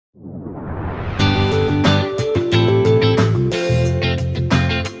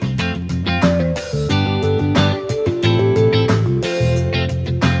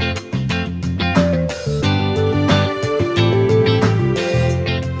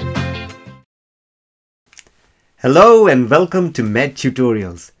Hello and welcome to Med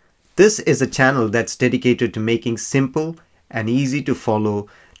Tutorials. This is a channel that's dedicated to making simple and easy to follow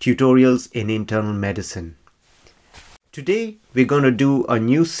tutorials in internal medicine. Today we're going to do a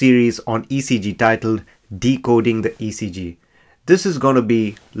new series on ECG titled Decoding the ECG. This is going to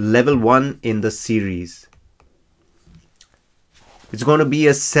be level 1 in the series. It's going to be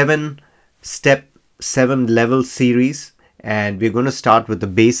a 7-step, 7-level series, and we're going to start with the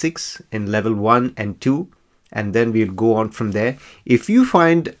basics in level 1 and 2. And then we'll go on from there. If you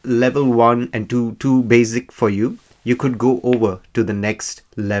find level 1 and 2 too basic for you, you could go over to the next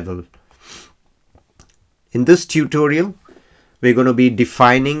level. In this tutorial, we're going to be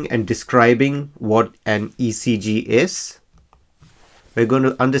defining and describing what an ECG is. We're going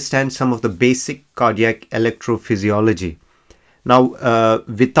to understand some of the basic cardiac electrophysiology. Now,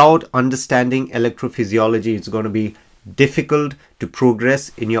 without understanding electrophysiology, it's going to be difficult to progress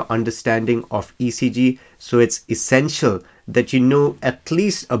in your understanding of ECG, so it's essential that you know at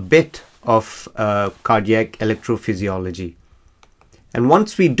least a bit of cardiac electrophysiology. And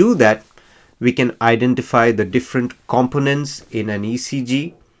once we do that, we can identify the different components in an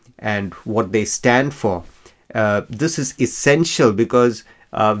ECG and what they stand for. This is essential because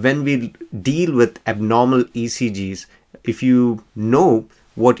when we deal with abnormal ECGs, if you know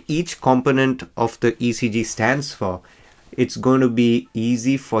what each component of the ECG stands for, it's going to be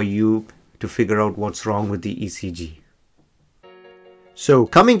easy for you to figure out what's wrong with the ECG. So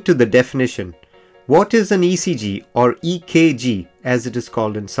coming to the definition, what is an ECG or EKG as it is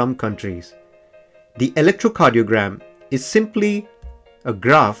called in some countries? The electrocardiogram is simply a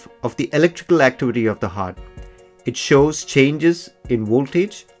graph of the electrical activity of the heart. It shows changes in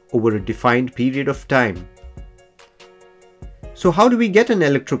voltage over a defined period of time. So how do we get an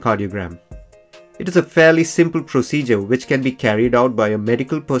electrocardiogram? It is a fairly simple procedure which can be carried out by a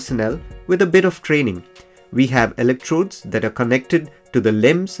medical personnel with a bit of training. We have electrodes that are connected to the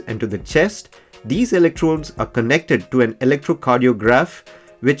limbs and to the chest. These electrodes are connected to an electrocardiograph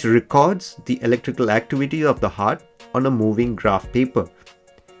which records the electrical activity of the heart on a moving graph paper.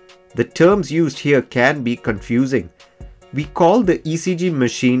 The terms used here can be confusing. We call the ECG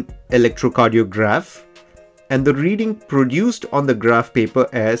machine electrocardiograph and the reading produced on the graph paper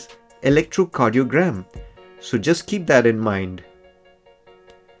as electrocardiogram. So just keep that in mind.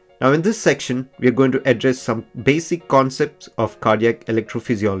 Now in this section, we are going to address some basic concepts of cardiac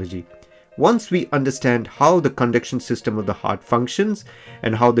electrophysiology. Once we understand how the conduction system of the heart functions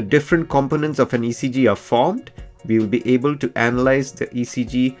and how the different components of an ECG are formed, we will be able to analyze the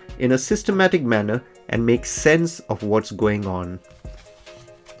ECG in a systematic manner and make sense of what's going on.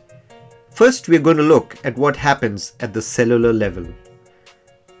 First, we're going to look at what happens at the cellular level.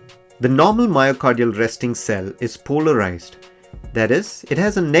 The normal myocardial resting cell is polarized. That is, it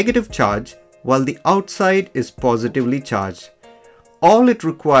has a negative charge while the outside is positively charged. All it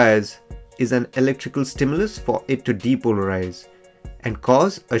requires is an electrical stimulus for it to depolarize and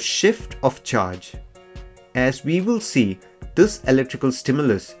cause a shift of charge. As we will see, this electrical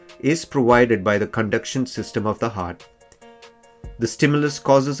stimulus is provided by the conduction system of the heart. The stimulus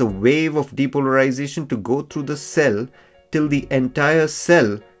causes a wave of depolarization to go through the cell till the entire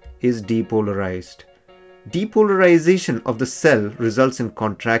cell is depolarized. Depolarization of the cell results in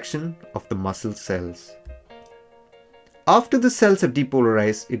contraction of the muscle cells. After the cells are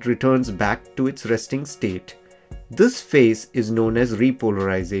depolarized, it returns back to its resting state. This phase is known as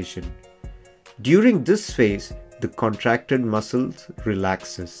repolarization. During this phase, the contracted muscles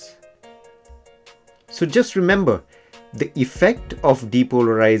relaxes. So just remember, the effect of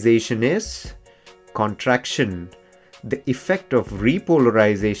depolarization is contraction. The effect of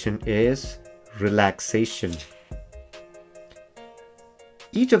repolarization is relaxation.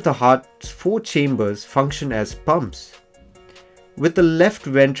 Each of the heart's 4 chambers function as pumps, with the left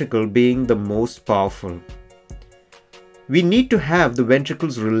ventricle being the most powerful. We need to have the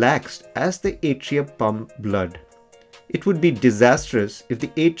ventricles relaxed as the atria pump blood. It would be disastrous if the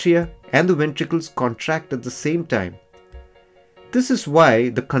atria and the ventricles contract at the same time. This is why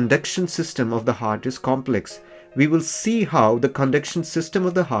the conduction system of the heart is complex. We will see how the conduction system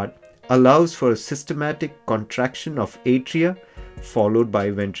of the heart allows for a systematic contraction of atria followed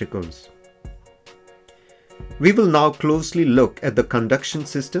by ventricles. We will now closely look at the conduction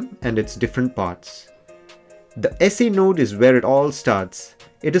system and its different parts. The SA node is where it all starts.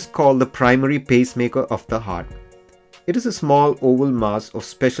 It is called the primary pacemaker of the heart. It is a small oval mass of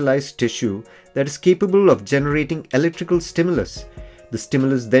specialized tissue that is capable of generating electrical stimulus. The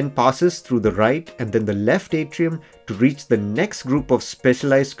stimulus then passes through the right and then the left atrium to reach the next group of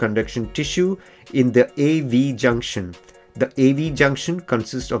specialized conduction tissue in the AV junction. The AV junction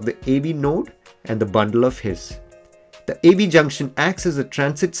consists of the AV node and the bundle of His. The AV junction acts as a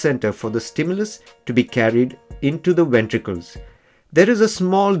transit center for the stimulus to be carried into the ventricles. There is a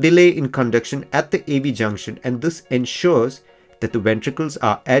small delay in conduction at the AV junction, and this ensures that the ventricles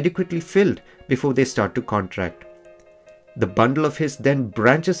are adequately filled before they start to contract. The bundle of His then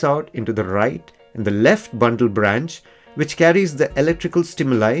branches out into the right and the left bundle branch, which carries the electrical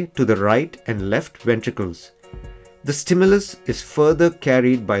stimuli to the right and left ventricles. The stimulus is further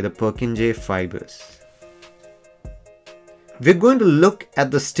carried by the Purkinje fibers. We're going to look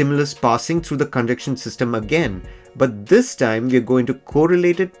at the stimulus passing through the conduction system again, but this time we're going to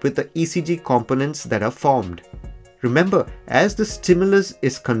correlate it with the ECG components that are formed. Remember, as the stimulus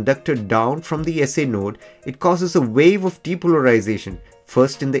is conducted down from the SA node, it causes a wave of depolarization,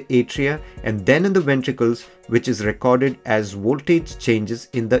 first in the atria and then in the ventricles, which is recorded as voltage changes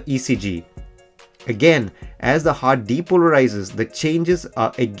in the ECG. Again, as the heart depolarizes, the changes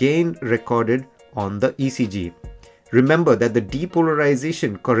are again recorded on the ECG. Remember that the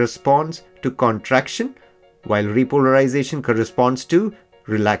depolarization corresponds to contraction, while repolarization corresponds to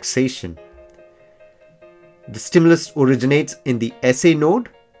relaxation. The stimulus originates in the SA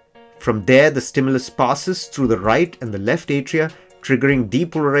node. From there, the stimulus passes through the right and the left atria, triggering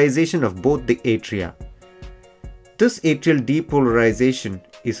depolarization of both the atria. This atrial depolarization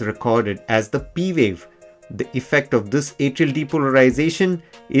is recorded as the P wave. The effect of this atrial depolarization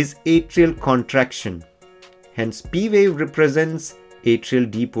is atrial contraction. Hence, P wave represents atrial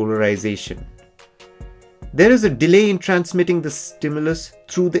depolarization. There is a delay in transmitting the stimulus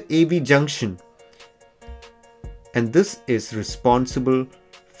through the AV junction, and this is responsible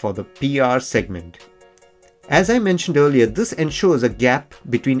for the PR segment. As I mentioned earlier, this ensures a gap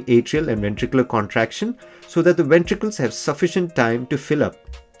between atrial and ventricular contraction so that the ventricles have sufficient time to fill up.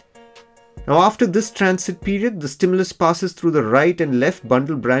 Now, after this transit period, the stimulus passes through the right and left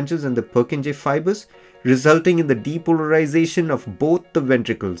bundle branches and the Purkinje fibers, resulting in the depolarization of both the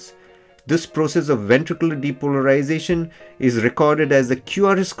ventricles. This process of ventricular depolarization is recorded as the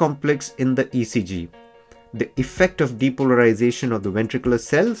QRS complex in the ECG. The effect of depolarization of the ventricular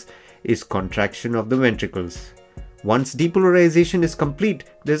cells is contraction of the ventricles. Once depolarization is complete,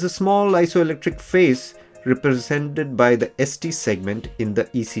 there is a small isoelectric phase represented by the ST segment in the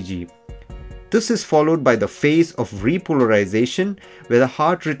ECG. This is followed by the phase of repolarization, where the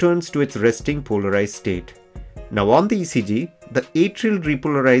heart returns to its resting polarized state. Now on the ECG, the atrial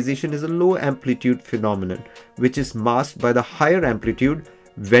repolarization is a low amplitude phenomenon, which is masked by the higher amplitude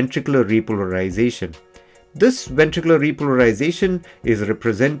ventricular repolarization. This ventricular repolarization is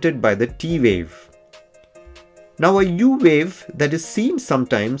represented by the T wave. Now a U wave that is seen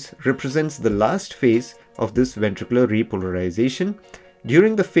sometimes represents the last phase of this ventricular repolarization.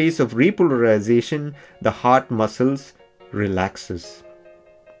 During the phase of repolarization, the heart muscles relaxes.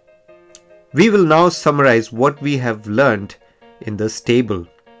 We will now summarize what we have learned in this table.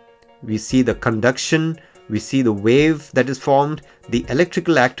 We see the conduction, we see the wave that is formed, the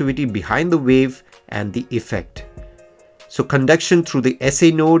electrical activity behind the wave, and the effect. So conduction through the SA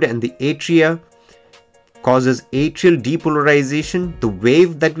node and the atria causes atrial depolarization. The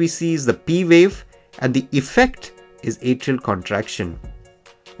wave that we see is the P wave, and the effect is atrial contraction.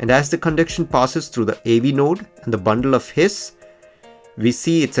 And as the conduction passes through the AV node and the bundle of His, we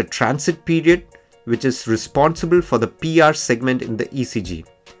see it's a transit period which is responsible for the PR segment in the ECG.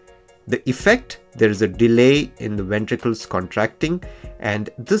 The effect, there is a delay in the ventricles contracting, and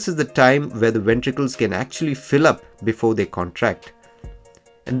this is the time where the ventricles can actually fill up before they contract.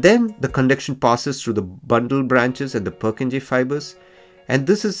 And then the conduction passes through the bundle branches and the Purkinje fibers, and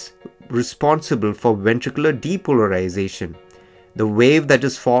this is responsible for ventricular depolarization. The wave that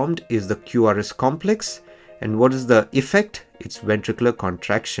is formed is the QRS complex, and what is the effect? It's ventricular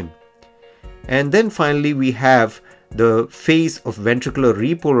contraction. And then finally we have the phase of ventricular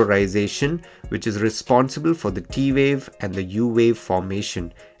repolarization, which is responsible for the T wave and the U wave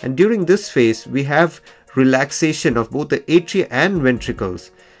formation. And during this phase we have relaxation of both the atria and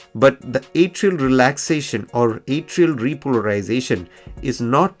ventricles, but the atrial relaxation or atrial repolarization is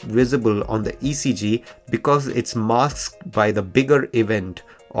not visible on the ECG because it's masked by the bigger event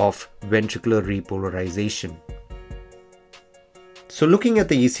of ventricular repolarization. So looking at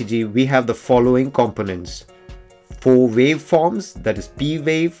the ECG, we have the following components: 4 waveforms, that is P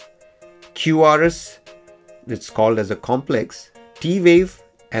wave, QRS, it's called as a complex, T wave,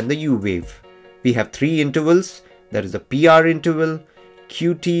 and the U wave. We have 3 intervals, that is the PR interval,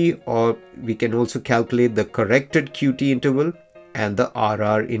 QT, or we can also calculate the corrected QT interval, and the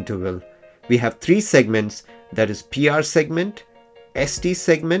RR interval. We have 3 segments, that is PR segment, ST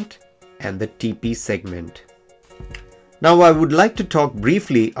segment, and the TP segment. Now I would like to talk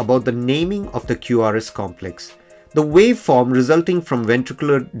briefly about the naming of the QRS complex. The waveform resulting from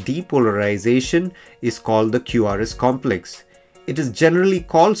ventricular depolarization is called the QRS complex. It is generally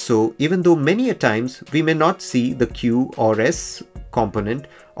called so even though many a times we may not see the Q or S component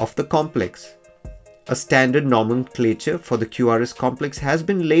of the complex. A standard nomenclature for the QRS complex has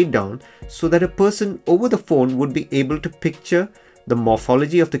been laid down so that a person over the phone would be able to picture the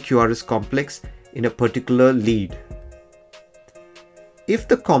morphology of the QRS complex in a particular lead. If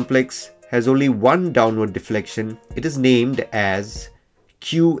the complex has only one downward deflection, it is named as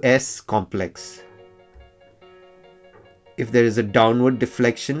QS complex. If there is a downward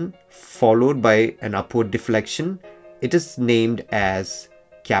deflection followed by an upward deflection, it is named as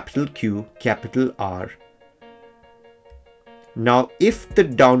capital Q, capital R. Now, if the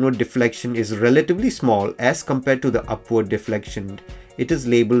downward deflection is relatively small as compared to the upward deflection, it is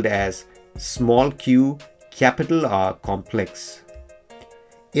labeled as small q, capital R complex.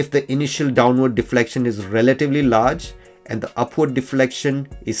 If the initial downward deflection is relatively large and the upward deflection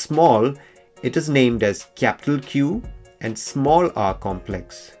is small, it is named as capital Q and small r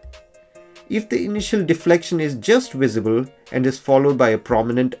complex. If the initial deflection is just visible and is followed by a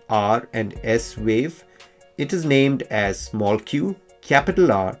prominent R and S wave, it is named as small q,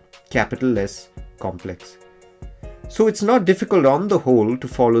 capital R, capital S complex. So it's not difficult on the whole to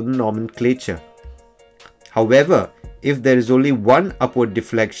follow the nomenclature. However, if there is only one upward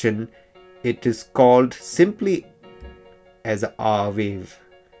deflection, it is called simply as a R wave.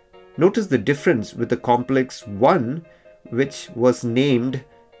 Notice the difference with the complex 1, which was named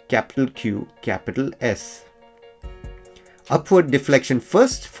capital Q, capital S. Upward deflection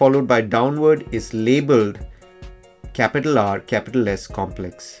first followed by downward is labeled capital R, capital S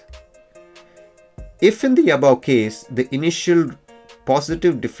complex. If in the above case the initial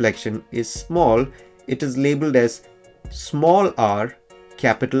positive deflection is small, it is labeled as small r,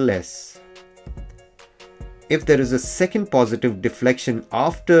 capital S. If there is a second positive deflection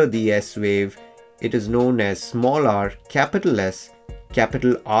after the S wave, it is known as small r, capital S,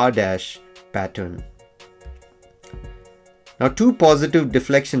 capital R dash pattern. Now, two positive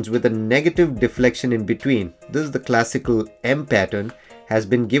deflections with a negative deflection in between, this is the classical M pattern, has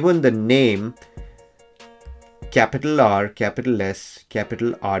been given the name capital R, capital S,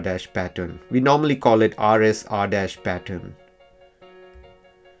 capital R dash pattern. We normally call it RS R dash pattern.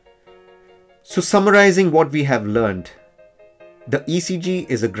 So summarizing what we have learned, the ECG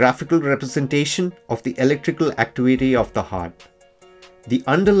is a graphical representation of the electrical activity of the heart. The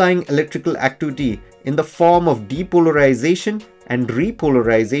underlying electrical activity in the form of depolarization and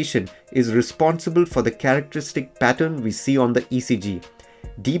repolarization is responsible for the characteristic pattern we see on the ECG.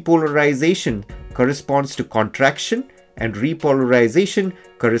 Depolarization corresponds to contraction and repolarization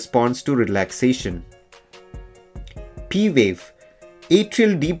corresponds to relaxation. P wave,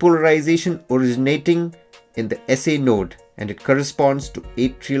 atrial depolarization originating in the SA node, and it corresponds to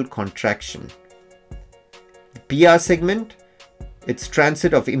atrial contraction. The PR segment, its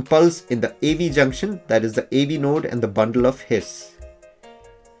transit of impulse in the AV junction, that is the AV node and the bundle of His.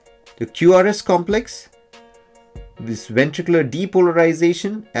 The QRS complex, this ventricular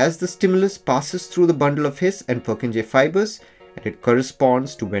depolarization as the stimulus passes through the bundle of His and Purkinje fibers, and it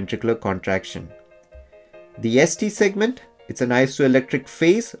corresponds to ventricular contraction. The ST segment, it's an isoelectric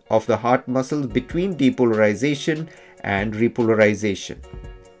phase of the heart muscles between depolarization and repolarization.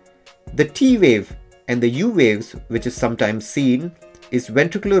 The T wave and the U waves, which is sometimes seen, is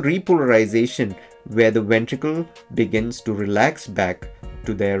ventricular repolarization, where the ventricle begins to relax back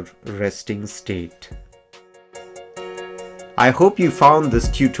to their resting state. I hope you found this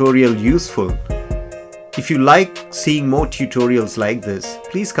tutorial useful. If you like seeing more tutorials like this,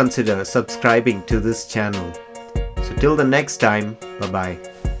 please consider subscribing to this channel. So till the next time, bye-bye.